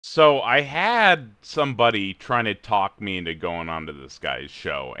So I had somebody trying to talk me into going onto this guy's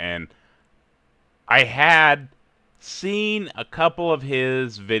show, and I had seen a couple of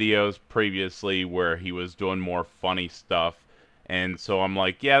his videos previously where he was doing more funny stuff, and so I'm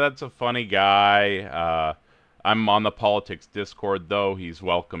like, yeah, that's a funny guy. I'm on the Politics Discord, though. He's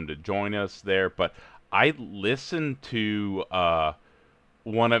welcome to join us there, but I listened to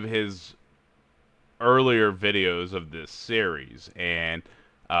one of his earlier videos of this series, and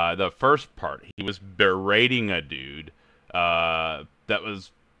the first part, he was berating a dude that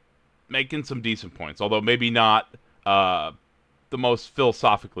was making some decent points, although maybe not the most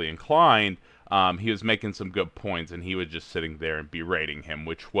philosophically inclined. He was making some good points, and he was just sitting there and berating him,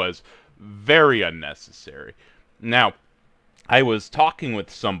 which was very unnecessary. Now, I was talking with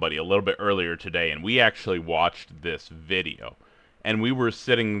somebody a little bit earlier today, and we actually watched this video. And we were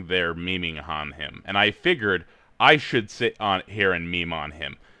sitting there memeing on him. And I figured I should sit on here and meme on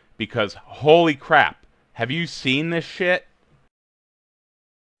him. Because, holy crap, have you seen this shit?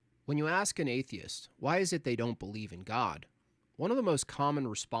 When you ask an atheist, why is it they don't believe in God? One of the most common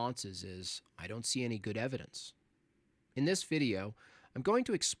responses is, I don't see any good evidence. In this video, I'm going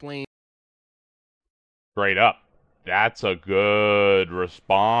to explain Straight up. That's a good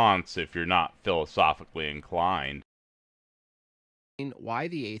response if you're not philosophically inclined. why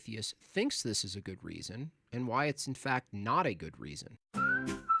the atheist thinks this is a good reason and why it's in fact not a good reason.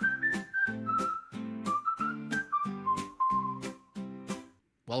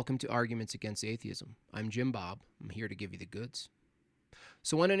 Welcome to Arguments Against Atheism. I'm Jim Bob. I'm here to give you the goods.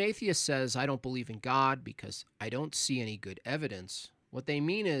 So when an atheist says, I don't believe in God because I don't see any good evidence, what they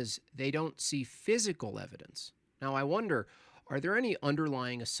mean is they don't see physical evidence. Now I wonder, are there any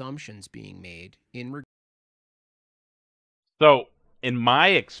underlying assumptions being made in So, in my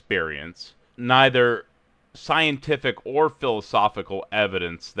experience, neither scientific or philosophical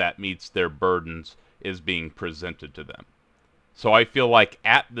evidence that meets their burdens is being presented to them. So I feel like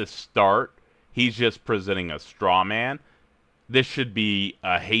at the start, he's just presenting a straw man. This should be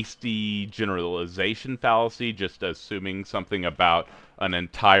a hasty generalization fallacy, just assuming something about an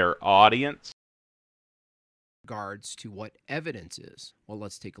entire audience. regards to what evidence is? Well,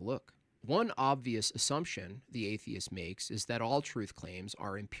 let's take a look. One obvious assumption the atheist makes is that all truth claims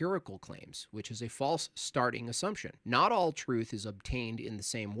are empirical claims, which is a false starting assumption. Not all truth is obtained in the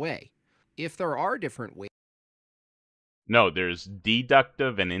same way. If there are different ways, No, there's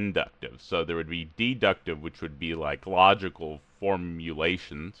deductive and inductive. So there would be deductive, which would be like logical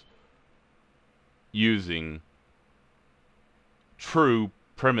formulations using true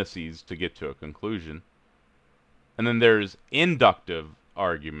premises to get to a conclusion. And then there's inductive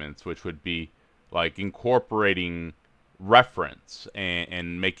arguments, which would be like incorporating reference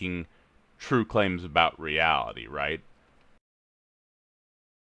and making true claims about reality, right?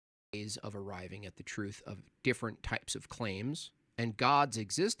 of arriving at the truth of different types of claims, and God's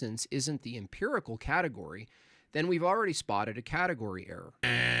existence isn't the empirical category, then we've already spotted a category error.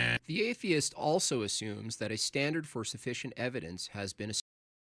 The atheist also assumes that a standard for sufficient evidence has been established.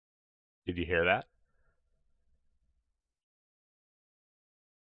 Did you hear that?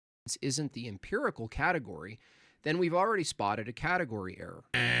 Isn't the empirical category, then we've already spotted a category error.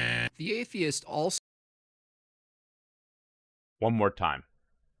 The atheist also One more time.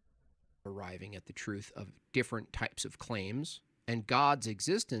 arriving at the truth of different types of claims, and God's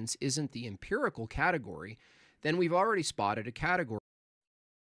existence isn't the empirical category, then we've already spotted a category.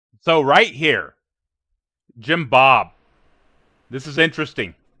 So right here, Jim Bob, this is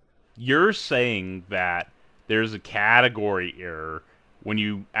interesting. You're saying that there's a category error when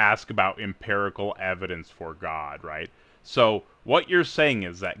you ask about empirical evidence for God, right? So what you're saying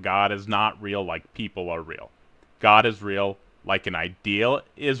is that God is not real like people are real. God is real like an ideal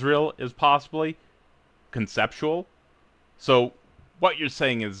Israel is possibly conceptual. So what you're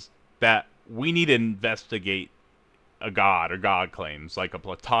saying is that we need to investigate a God or God claims like a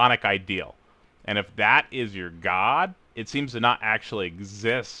Platonic ideal. And if that is your God, it seems to not actually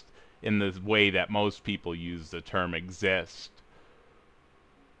exist in the way that most people use the term exist.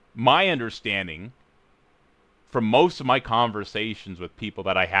 My understanding from most of my conversations with people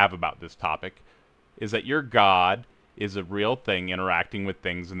that I have about this topic is that your God is a real thing interacting with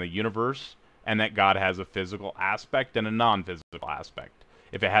things in the universe, and that God has a physical aspect and a non-physical aspect.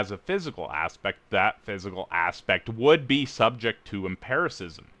 If it has a physical aspect, that physical aspect would be subject to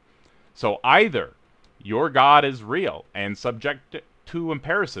empiricism. So either your God is real and subject to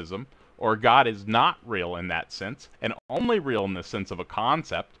empiricism, or God is not real in that sense, and only real in the sense of a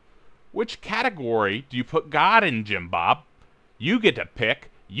concept. Which category do you put God in, Jim Bob? You get to pick.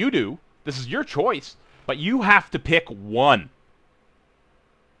 You do. This is your choice. But you have to pick one.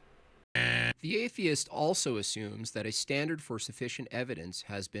 The atheist also assumes that a standard for sufficient evidence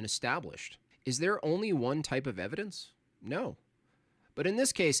has been established. Is there only one type of evidence? No. But in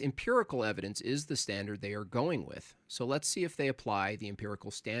this case, empirical evidence is the standard they are going with. So let's see if they apply the empirical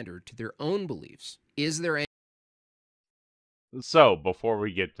standard to their own beliefs. Is there any... So, before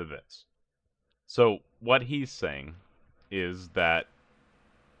we get to this, so what he's saying is that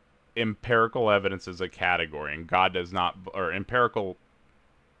empirical evidence is a category, and God does not, or empirical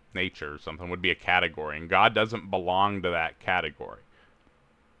nature or something would be a category, and God doesn't belong to that category.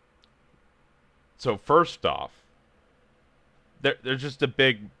 So first off, there's just a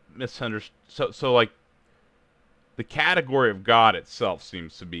big misunderstanding. So like, the category of God itself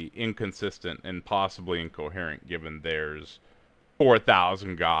seems to be inconsistent and possibly incoherent, given there's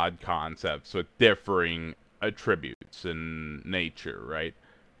 4,000 God concepts with differing attributes in nature, right?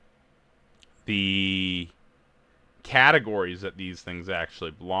 The categories that these things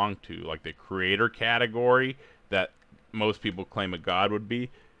actually belong to, like the creator category that most people claim a God would be,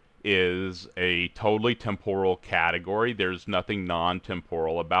 is a totally temporal category. There's nothing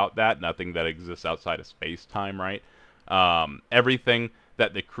non-temporal about that, nothing that exists outside of space-time, right? Everything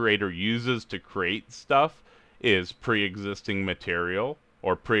that the creator uses to create stuff is pre-existing material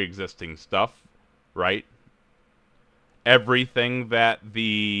or pre-existing stuff, right? Everything that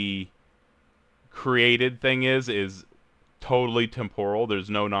the created thing is totally temporal. There's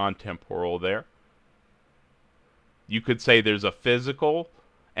no non-temporal there. You could say there's a physical,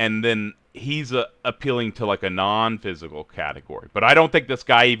 and then he's appealing to like a non-physical category. But I don't think this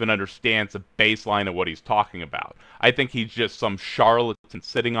guy even understands the baseline of what he's talking about. I think he's just some charlatan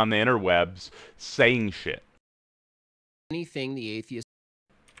sitting on the interwebs saying shit. Anything the atheist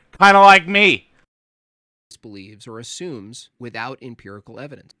Kind of like me. believes or assumes without empirical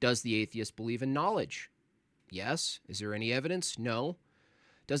evidence. Does the atheist believe in knowledge? Yes. Is there any evidence? No.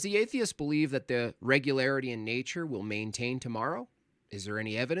 Does the atheist believe that the regularity in nature will maintain tomorrow? Is there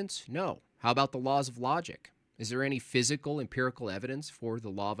any evidence? No. How about the laws of logic? Is there any physical, empirical evidence for the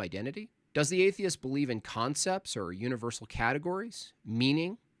law of identity? Does the atheist believe in concepts or universal categories?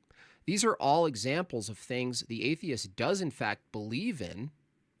 Meaning? These are all examples of things the atheist does in fact believe in.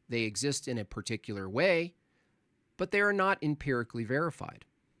 They exist in a particular way, but they are not empirically verified.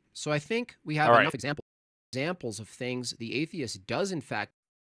 So I think we have enough examples of things the atheist does in fact.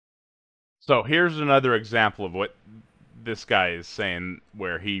 So here's another example of what this guy is saying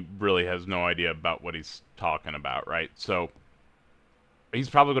where he really has no idea about what he's talking about, right? So he's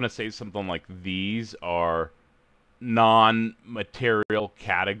probably going to say something like these are non-material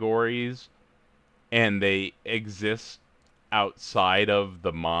categories and they exist outside of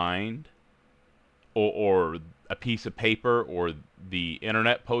the mind or a piece of paper or the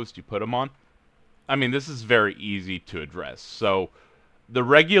internet post you put them on. I mean, this is very easy to address. So the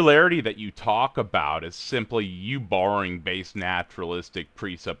regularity that you talk about is simply you borrowing base naturalistic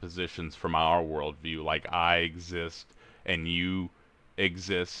presuppositions from our worldview, like I exist and you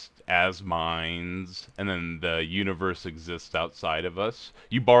exist as minds, and then the universe exists outside of us.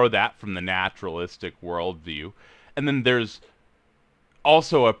 You borrow that from the naturalistic worldview. And then there's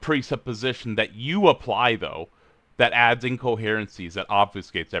also a presupposition that you apply, though, that adds incoherencies, that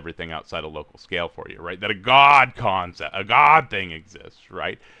obfuscates everything outside a local scale for you, right? That a God concept, a God thing exists,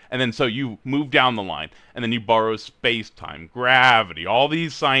 right? And then so you move down the line, and then you borrow space-time, gravity, all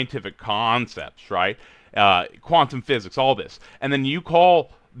these scientific concepts, right? Quantum physics, all this. And then you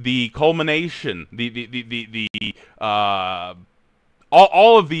call the culmination,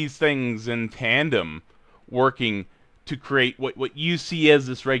 all of these things in tandem working to create what you see as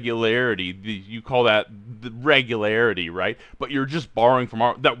this regularity. You call that the regularity, right? But you're just borrowing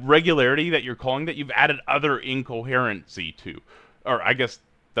from that regularity that you're calling that, you've added other incoherency to. Or I guess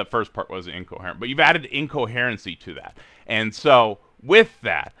the first part was incoherent, but you've added incoherency to that. And so with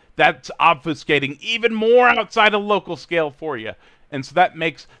that, that's obfuscating even more outside a local scale for you. And so that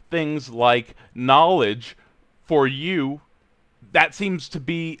makes things like knowledge for you, that seems to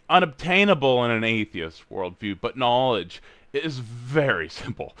be unobtainable in an atheist worldview, but knowledge is very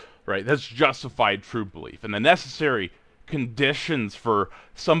simple, right? That's justified true belief. And the necessary conditions for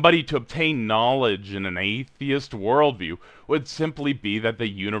somebody to obtain knowledge in an atheist worldview would simply be that the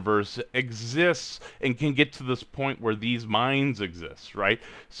universe exists and can get to this point where these minds exist, right?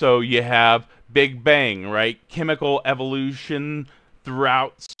 So you have Big Bang, right? Chemical evolution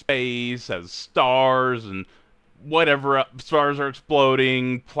throughout space as stars and whatever, stars are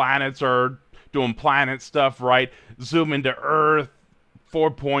exploding, planets are doing planet stuff, right? Zoom into Earth,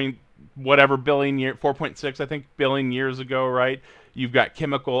 4 point whatever billion year, 4.6 I think billion years ago, right? You've got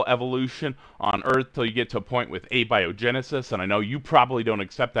chemical evolution on Earth till you get to a point with abiogenesis, and I know you probably don't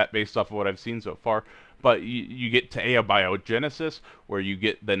accept that based off of what I've seen so far, but you get to abiogenesis, where you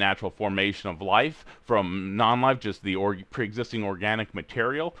get the natural formation of life from non-life, just the pre-existing organic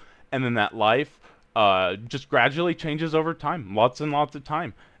material, and then that life just gradually changes over time, lots and lots of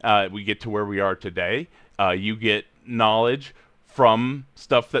time. We get to where we are today. You get knowledge from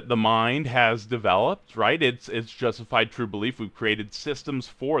stuff that the mind has developed, right? It's justified true belief. We've created systems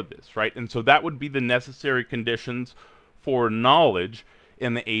for this, right? And so that would be the necessary conditions for knowledge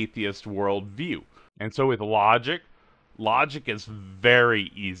in the atheist worldview. And so with logic, logic is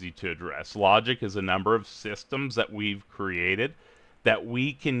very easy to address. Logic is a number of systems that we've created that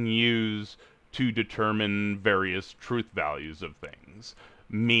we can use to determine various truth values of things.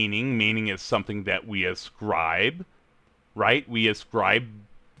 Meaning is something that we ascribe, right? We ascribe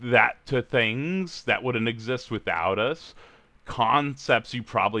that to things that wouldn't exist without us. Concepts you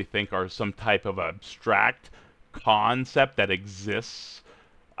probably think are some type of abstract concept that exists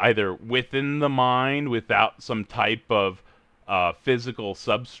either within the mind without some type of physical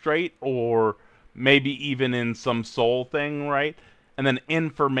substrate, or maybe even in some soul thing, right? And then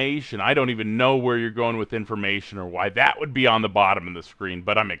information. I don't even know where you're going with information or why that would be on the bottom of the screen,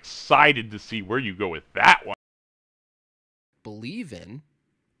 but I'm excited to see where you go with that one. Believe in,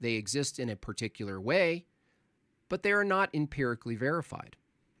 they exist in a particular way, but they are not empirically verified.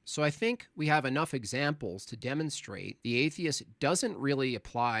 So I think we have enough examples to demonstrate the atheist doesn't really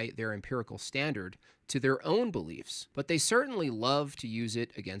apply their empirical standard to their own beliefs, but they certainly love to use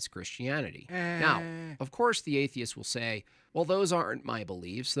it against Christianity. Now, of course, the atheist will say, well, those aren't my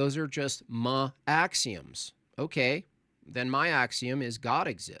beliefs. Those are just my axioms. Okay, then my axiom is God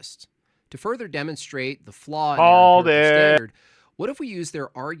exists. To further demonstrate the flaw in their empirical standard, what if we use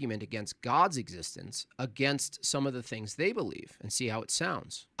their argument against God's existence against some of the things they believe and see how it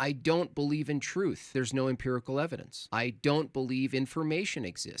sounds? I don't believe in truth. There's no empirical evidence. I don't believe information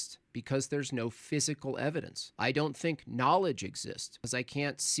exists because there's no physical evidence. I don't think knowledge exists because I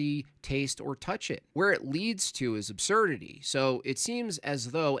can't see, taste, or touch it. Where it leads to is absurdity. So it seems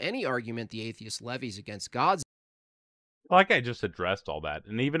as though any argument the atheist levies against God's Like I just addressed all that,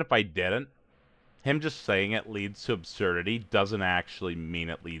 and even if I didn't, him just saying it leads to absurdity doesn't actually mean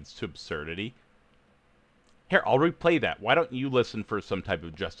it leads to absurdity. Here, I'll replay that. Why don't you listen for some type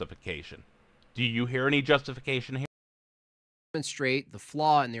of justification? Do you hear any justification here? demonstrate the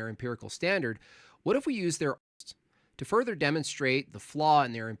flaw in their empirical standard, what if we use their to further demonstrate the flaw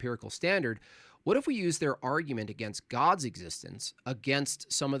in their empirical standard? What if we use their argument against God's existence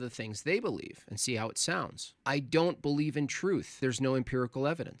against some of the things they believe and see how it sounds? I don't believe in truth. There's no empirical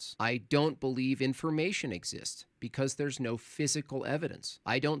evidence. I don't believe information exists because there's no physical evidence.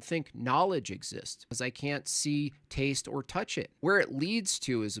 I don't think knowledge exists because I can't see, taste, or touch it. Where it leads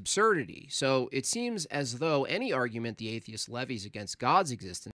to is absurdity. So it seems as though any argument the atheist levies against God's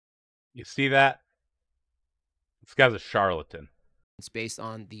existence, You see that? This guy's a charlatan. it's based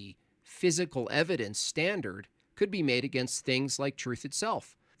on the physical evidence standard, could be made against things like truth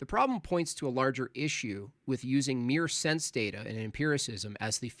itself. The problem points to a larger issue with using mere sense data and empiricism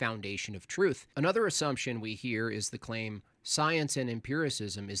as the foundation of truth. Another assumption we hear is the claim science and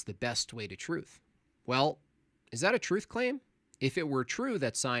empiricism is the best way to truth. Well, is that a truth claim? If it were true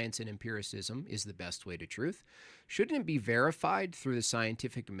that science and empiricism is the best way to truth, shouldn't it be verified through the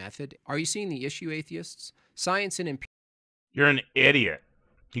scientific method? Are you seeing the issue, atheists? Science and empiricism. You're an idiot.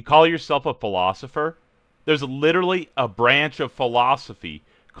 You call yourself a philosopher? There's literally a branch of philosophy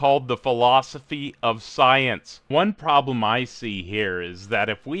called the philosophy of science. One problem I see here is that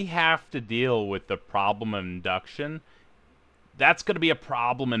if we have to deal with the problem of induction, that's going to be a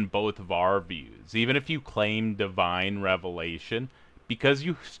problem in both of our views, even if you claim divine revelation, because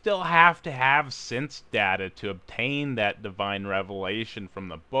you still have to have sense data to obtain that divine revelation from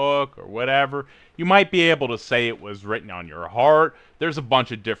the book or whatever. You might be able to say it was written on your heart. There's a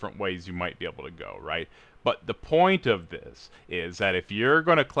bunch of different ways you might be able to go, right? But the point of this is that if you're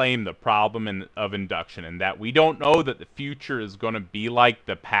going to claim the problem of induction and that we don't know that the future is going to be like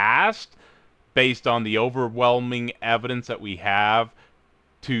the past based on the overwhelming evidence that we have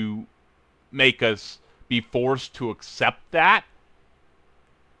to make us be forced to accept that,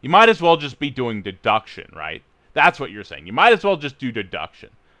 you might as well just be doing deduction, right? That's what you're saying. You might as well just do deduction.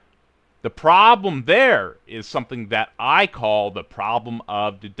 The problem there is something that I call the problem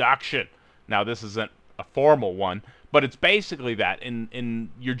of deduction. Now, this isn't a formal one, but it's basically that.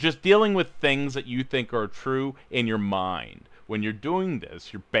 You're just dealing with things that you think are true in your mind. When you're doing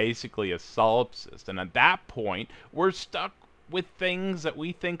this, you're basically a solipsist. And at that point, we're stuck with things that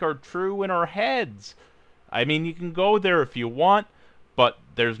we think are true in our heads. I mean, you can go there if you want, but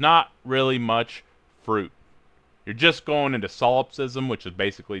there's not really much fruit. You're just going into solipsism, which is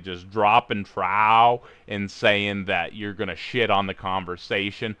basically just dropping trow and saying that you're going to shit on the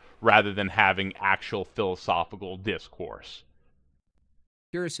conversation rather than having actual philosophical discourse.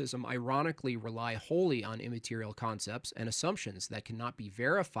 Empiricism ironically rely wholly on immaterial concepts and assumptions that cannot be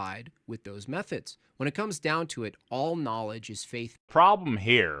verified with those methods. When it comes down to it, all knowledge is faith. Problem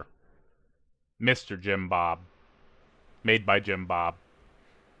here, Mr. Jim Bob, made by Jim Bob,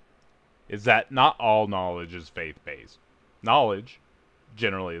 is that not all knowledge is faith-based. Knowledge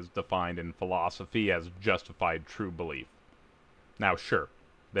generally is defined in philosophy as justified true belief. Now, sure,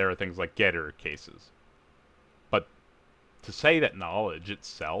 there are things like Getter cases, but to say that knowledge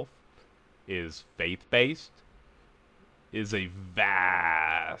itself is faith-based is a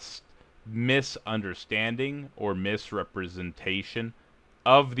vast misunderstanding or misrepresentation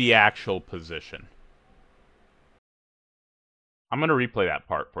of the actual position. I'm going to replay that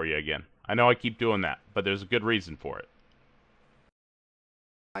part for you again. I know I keep doing that, but there's a good reason for it.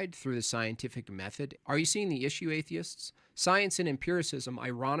 Through the scientific method. Are you seeing the issue, atheists? Science and empiricism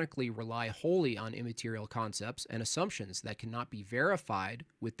ironically rely wholly on immaterial concepts and assumptions that cannot be verified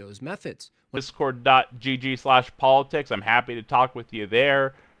with those methods. Discord.gg/politics. I'm happy to talk with you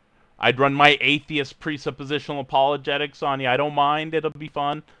there. I'd run my atheist presuppositional apologetics on you. I don't mind. It'll be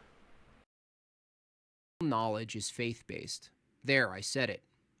fun. Knowledge is faith-based. There, I said it.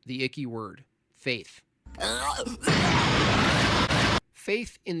 The icky word. Faith.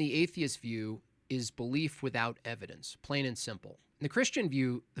 Faith in the atheist view is belief without evidence, plain and simple. In the Christian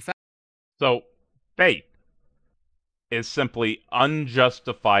view, the fact... So, faith is simply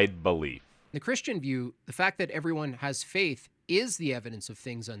unjustified belief. In the Christian view, the fact that everyone has faith is the evidence of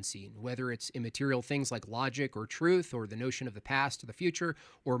things unseen, whether it's immaterial things like logic or truth or the notion of the past or the future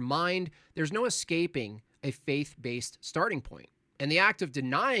or mind. There's no escaping a faith-based starting point. And the act of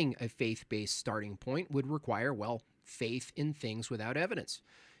denying a faith-based starting point would require, well, faith in things without evidence.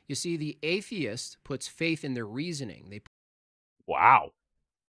 You see, the atheist puts faith in their reasoning. Wow.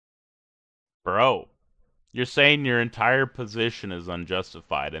 Bro, you're saying your entire position is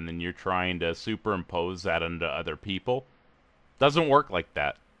unjustified and then you're trying to superimpose that onto other people? Doesn't work like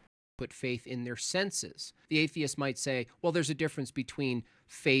that. Put faith in their senses. The atheist might say, well, there's a difference between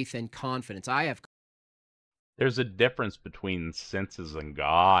faith and confidence. There's a difference between senses and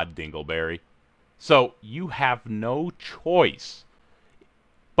God, Dingleberry. So you have no choice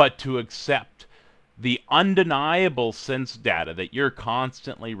but to accept the undeniable sense data that you're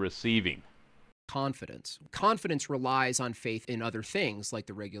constantly receiving. Confidence. Confidence relies on faith in other things like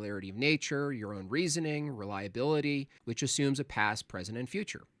the regularity of nature, your own reasoning, reliability, which assumes a past, present, and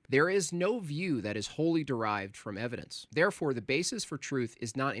future. There is no view that is wholly derived from evidence. Therefore, the basis for truth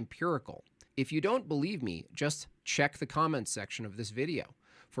is not empirical. If you don't believe me, just check the comments section of this video.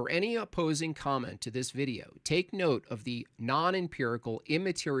 For any opposing comment to this video, take note of the non-empirical,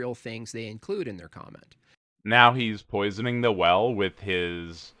 immaterial things they include in their comment. Now he's poisoning the well with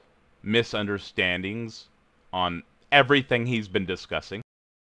his misunderstandings on everything he's been discussing.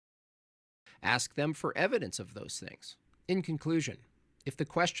 Ask them for evidence of those things. In conclusion, if the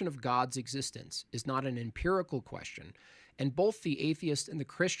question of God's existence is not an empirical question, and both the atheist and the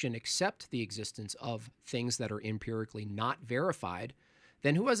Christian accept the existence of things that are empirically not verified,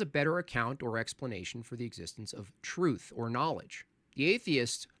 then who has a better account or explanation for the existence of truth or knowledge, the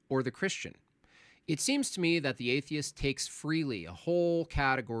atheist or the Christian? It seems to me that the atheist takes freely a whole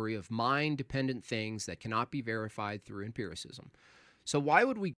category of mind-dependent things that cannot be verified through empiricism. So why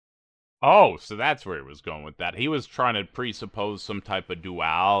would we... Oh, so that's where he was going with that. He was trying to presuppose some type of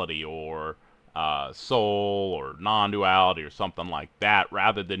duality or soul or non-duality or something like that,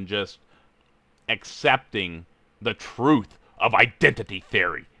 rather than just accepting the truth of identity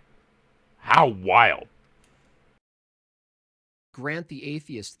theory. How wild. Grant the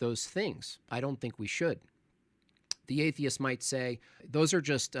atheist those things. I don't think we should. The atheist might say, those are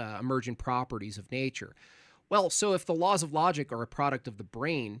just emergent properties of nature. Well, so if the laws of logic are a product of the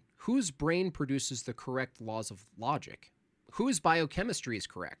brain, whose brain produces the correct laws of logic? Whose biochemistry is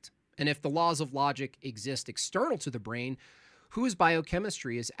correct? And if the laws of logic exist external to the brain, whose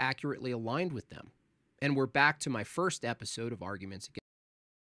biochemistry is accurately aligned with them? And we're back to my first episode of Arguments Against.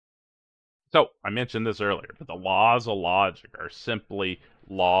 So, I mentioned this earlier, but the laws of logic are simply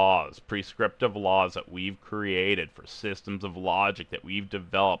laws, prescriptive laws that we've created for systems of logic that we've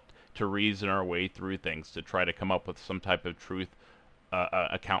developed to reason our way through things, to try to come up with some type of truth,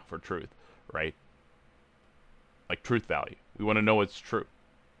 account for truth, right? Like truth value. We want to know what's true.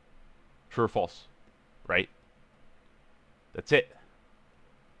 True or false, right? That's it.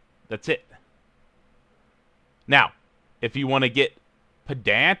 That's it. Now, if you want to get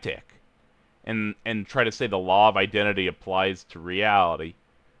pedantic and try to say the law of identity applies to reality,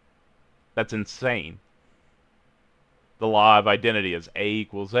 that's insane. The law of identity is A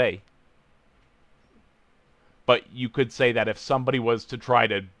equals A. But you could say that if somebody was to try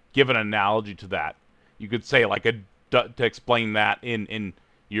to give an analogy to that, you could say like to explain that in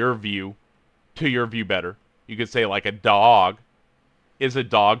your view, to your view better, you could say like a dog is a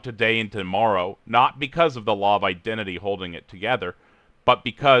dog today and tomorrow, not because of the law of identity holding it together, but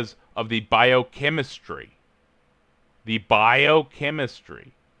because of the biochemistry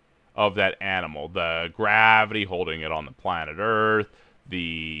of that animal, the gravity holding it on the planet Earth,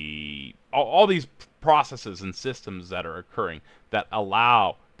 all these processes and systems that are occurring that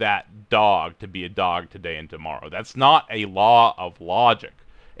allow that dog to be a dog today and tomorrow. That's not a law of logic.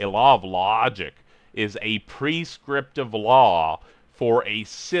 A law of logic is a prescriptive law for a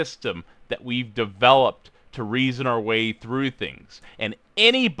system that we've developed to reason our way through things. And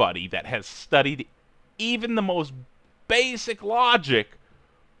anybody that has studied even the most basic logic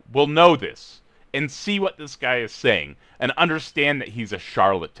will know this and see what this guy is saying and understand that he's a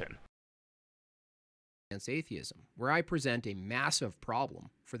charlatan. Against Atheism, where I present a massive problem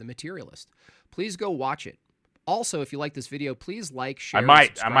for the materialist. Please go watch it. Also, if you like this video, please like, share, and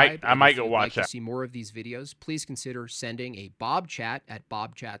subscribe. I might go watch that. If you'd like to see more of these videos, please consider sending a Bob chat at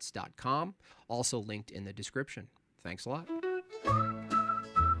bobchats.com, also linked in the description. Thanks a lot.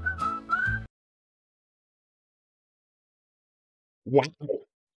 Wow.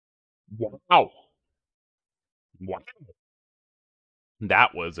 Wow. Wow.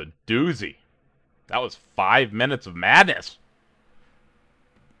 That was a doozy. That was 5 minutes of madness.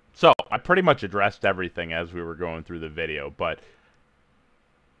 So, I pretty much addressed everything as we were going through the video, but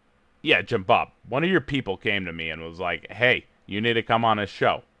yeah, Jim Bob, one of your people came to me and was like, hey, you need to come on his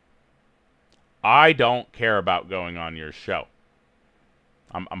show. I don't care about going on your show.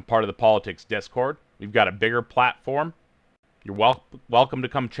 I'm part of the Politics Discord. We've got a bigger platform. You're welcome to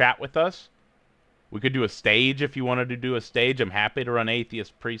come chat with us. We could do a stage if you wanted to do a stage. I'm happy to run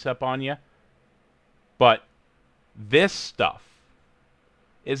Atheist Precept on you. But this stuff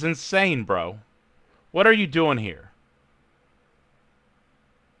is insane, bro. What are you doing here?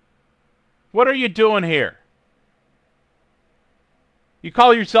 What are you doing here? You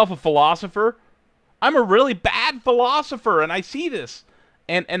call yourself a philosopher? I'm a really bad philosopher, and I see this.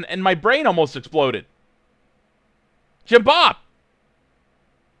 And my brain almost exploded. Jim Bob!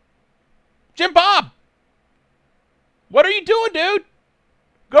 Jim Bob! What are you doing, dude?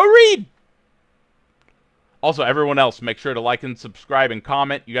 Go read! Also, everyone else, make sure to like and subscribe and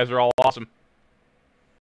comment. You guys are all awesome.